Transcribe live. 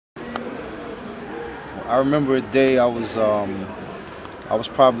I remember a day I was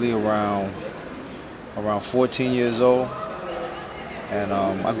probably around 14 years old, and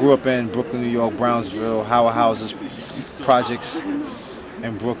I grew up in Brooklyn, New York, Brownsville, Howard Houses, projects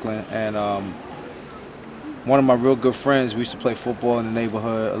in Brooklyn, and one of my real good friends, we used to play football in the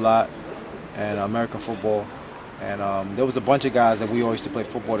neighborhood a lot, and American football, and there was a bunch of guys that we all used to play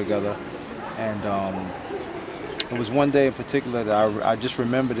football together, and it was one day in particular that I just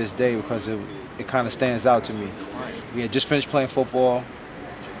remember this day because it kind of stands out to me. We had just finished playing football,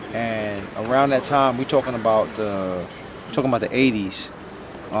 and around that time, we're talking about the 80s.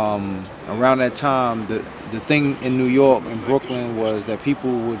 Around that time, the thing in New York and Brooklyn was that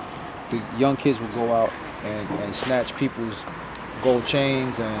the young kids would go out and snatch people's gold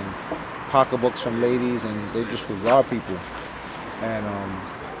chains and pocketbooks from ladies, and they just would rob people. And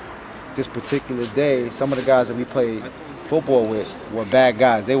this particular day, some of the guys that we played football with were bad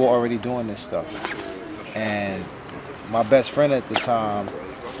guys. They were already doing this stuff. And my best friend at the time,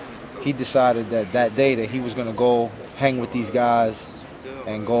 he decided that day that he was gonna go hang with these guys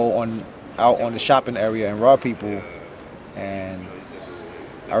and go out on the shopping area and rob people. And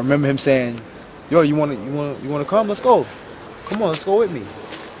I remember him saying, "Yo, you wanna come? Let's go. Come on, let's go with me."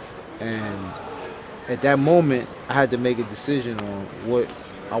 And at that moment, I had to make a decision on what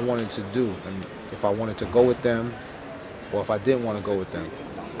I wanted to do, and if I wanted to go with them or if I didn't want to go with them.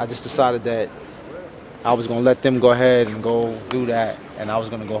 I just decided that I was gonna let them go ahead and go do that, and I was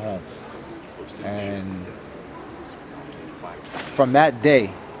gonna go home. And from that day,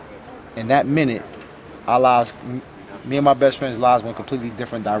 in that minute, me and my best friend's lives went completely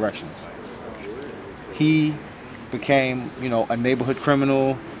different directions. He became, a neighborhood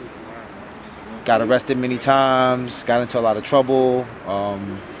criminal, got arrested many times, got into a lot of trouble.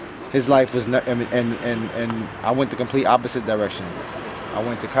 His life was, and I went the complete opposite direction. I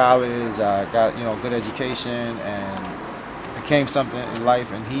went to college, I got, good education, and became something in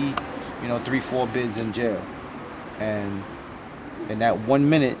life, and he, 3-4 bids in jail. And in that 1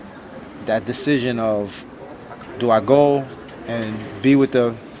 minute, that decision of, do I go and be with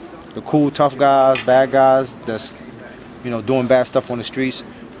the cool, tough guys, bad guys that's, doing bad stuff on the streets,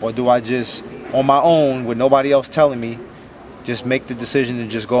 or do I just, on my own, with nobody else telling me, just make the decision to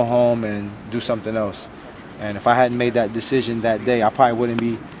just go home and do something else? And if I hadn't made that decision that day, I probably wouldn't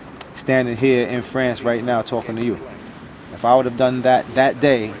be standing here in France right now talking to you. If I would have done that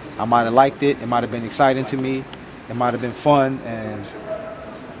day, I might have liked it. It might have been exciting to me. It might have been fun, and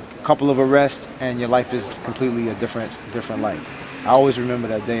a couple of arrests, and your life is completely a different life. I always remember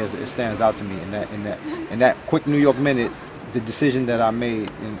that day as it stands out to me. In that quick New York minute, the decision that I made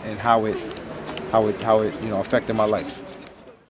and how it affected my life.